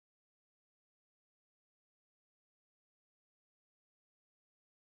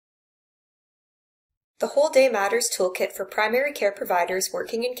The Whole Day Matters Toolkit for primary care providers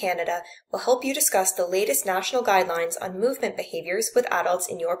working in Canada will help you discuss the latest national guidelines on movement behaviors with adults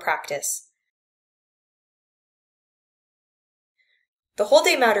in your practice. The Whole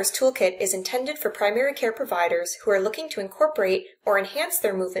Day Matters Toolkit is intended for primary care providers who are looking to incorporate or enhance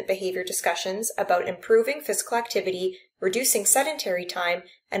their movement behavior discussions about improving physical activity, reducing sedentary time,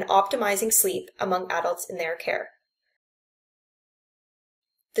 and optimizing sleep among adults in their care.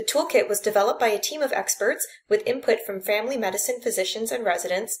 The toolkit was developed by a team of experts with input from family medicine physicians and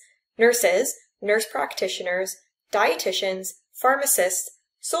residents, nurses, nurse practitioners, dietitians, pharmacists,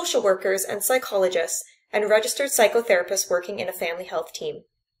 social workers, and psychologists, and registered psychotherapists working in a family health team.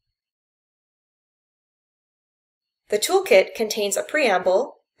 The toolkit contains a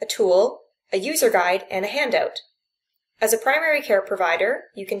preamble, a tool, a user guide, and a handout. As a primary care provider,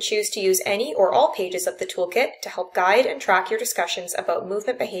 you can choose to use any or all pages of the toolkit to help guide and track your discussions about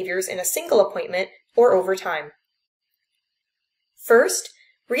movement behaviors in a single appointment or over time. First,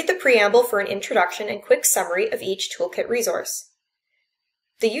 read the preamble for an introduction and quick summary of each toolkit resource.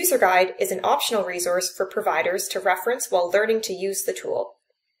 The user guide is an optional resource for providers to reference while learning to use the tool.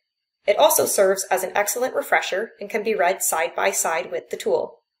 It also serves as an excellent refresher and can be read side by side with the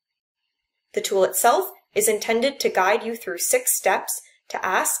tool. The tool itself is intended to guide you through 6 steps to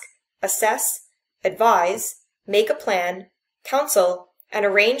ask, assess, advise, make a plan, counsel, and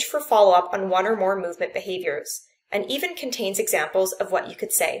arrange for follow-up on one or more movement behaviors, and even contains examples of what you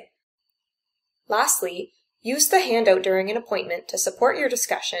could say. Lastly, use the handout during an appointment to support your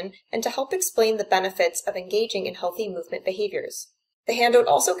discussion and to help explain the benefits of engaging in healthy movement behaviors. The handout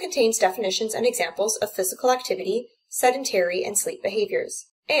also contains definitions and examples of physical activity, sedentary, and sleep behaviors.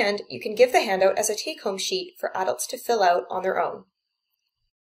 And you can give the handout as a take-home sheet for adults to fill out on their own.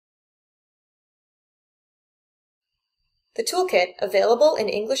 The toolkit, available in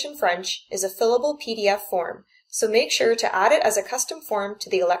English and French, is a fillable PDF form, so make sure to add it as a custom form to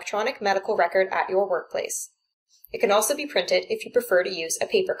the electronic medical record at your workplace. It can also be printed if you prefer to use a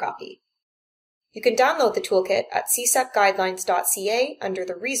paper copy. You can download the toolkit at csepguidelines.ca under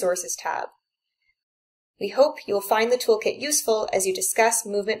the Resources tab. We hope you'll find the toolkit useful as you discuss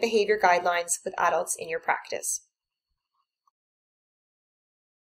movement behavior guidelines with adults in your practice.